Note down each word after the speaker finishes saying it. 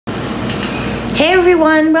Hey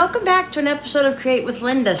everyone, welcome back to an episode of Create with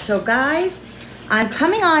Linda. So guys, I'm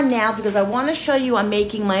coming on now because I want to show you I'm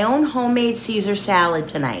making my own homemade Caesar salad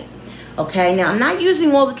tonight. Okay, now I'm not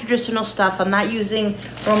using all the traditional stuff. I'm not using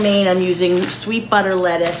romaine. I'm using sweet butter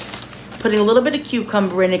lettuce, putting a little bit of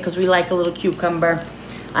cucumber in it because we like a little cucumber.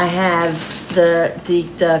 I have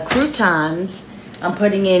the croutons. I'm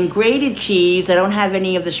putting in grated cheese. I don't have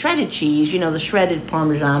any of the shredded cheese, you know, the shredded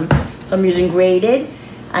Parmesan. So I'm using grated.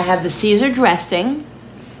 I have the Caesar dressing,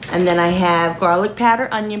 and then I have garlic powder,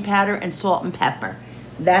 onion powder, and salt and pepper.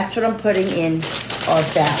 That's what I'm putting in our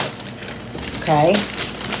salad. Okay?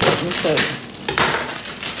 Let me show you.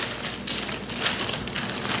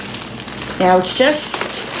 Now it's just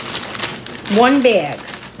one bag,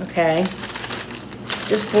 okay?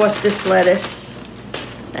 Just bought this lettuce.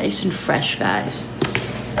 Nice and fresh, guys.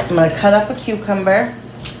 I'm gonna cut up a cucumber.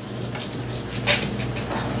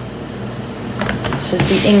 This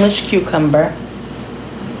is the English cucumber.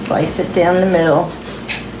 Slice it down the middle.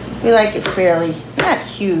 We like it fairly, not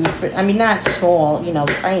huge, but I mean not small, you know,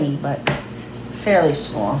 tiny, but fairly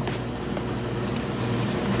small.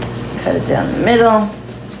 Cut it down the middle.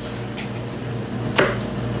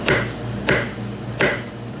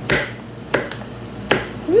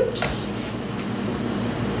 Oops.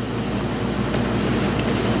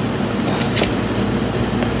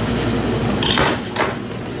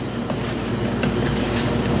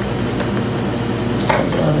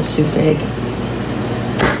 Too big.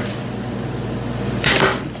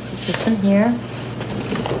 Let's put this in here.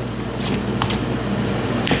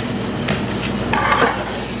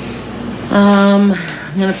 I'm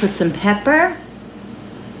gonna put some pepper,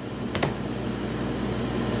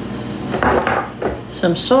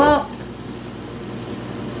 some salt,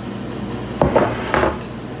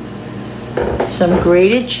 some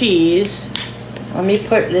grated cheese. Let me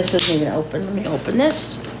put this isn't even open. Let me open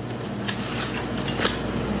this.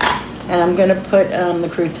 And I'm going to put the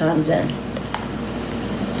croutons in.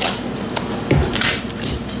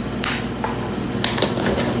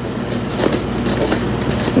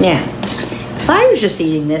 Now, if I was just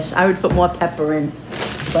eating this, I would put more pepper in,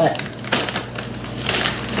 but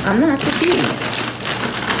I'm not just eating it.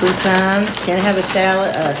 Croutons, can't have a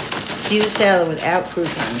salad, Caesar salad without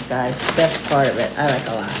croutons, guys. The best part of it, I like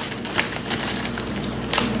a lot.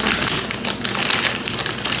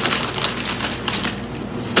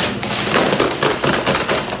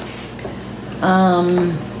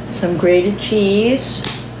 Some grated cheese.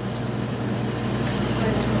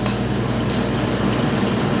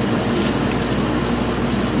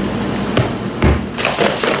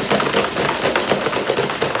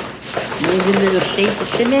 Maybe a little shape of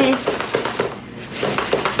shimmy.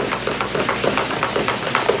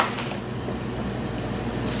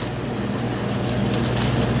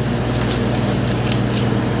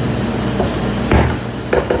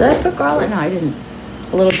 Did I put garlic? No, I didn't.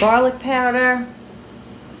 A little garlic powder,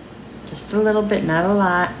 just a little bit, not a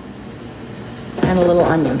lot, and a little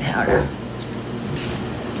onion powder.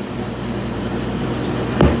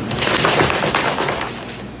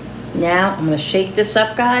 Now I'm going to shake this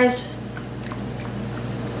up, guys.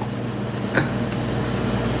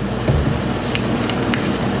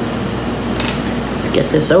 Let's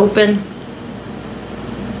get this open.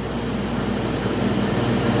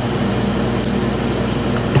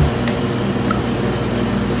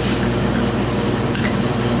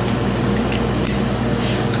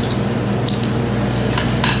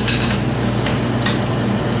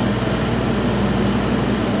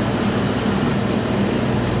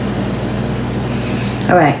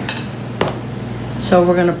 All right, so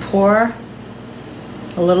we're gonna pour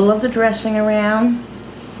a little of the dressing around.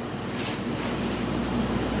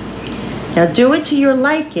 Now do it to your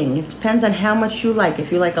liking. It depends on how much you like.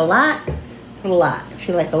 If you like a lot, put a lot. If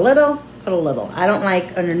you like a little, put a little. I don't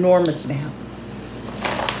like an enormous amount.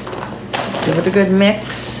 Give it a good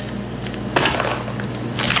mix.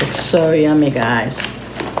 Looks so yummy, guys.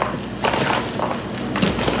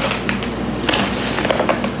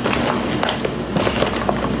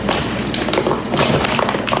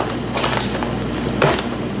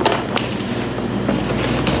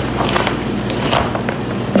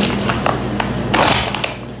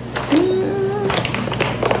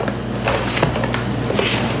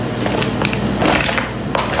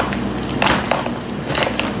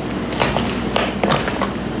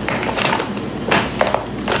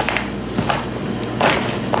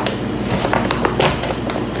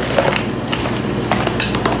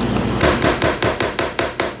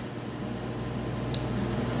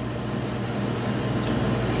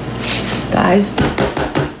 Guys,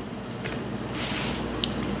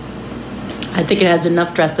 I think it has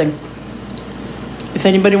enough dressing. If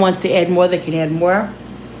anybody wants to add more, they can add more.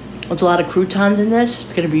 There's a lot of croutons in this.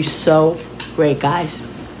 It's going to be so great, guys.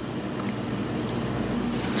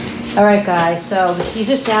 All right, guys, so the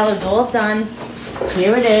Caesar salad's all done.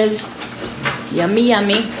 Here it is. Yummy,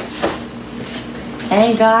 yummy.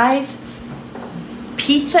 And guys,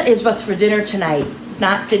 pizza is what's for dinner tonight.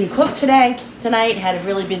 Didn't cook tonight. Had a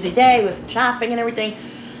really busy day with shopping and everything.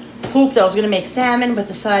 Pooped. I was gonna make salmon, but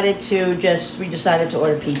we decided to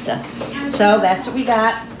order pizza. So that's what we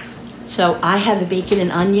got. So I have the bacon and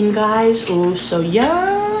onion, guys. Oh, so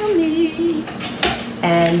yummy.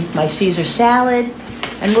 And my Caesar salad.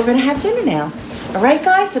 And we're gonna have dinner now. All right,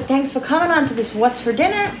 guys, so thanks for coming on to this What's for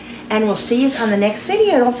Dinner. And we'll see you on the next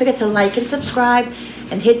video. Don't forget to like and subscribe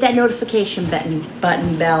and hit that notification bell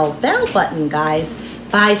button, guys.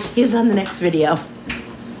 Bye. See you on the next video.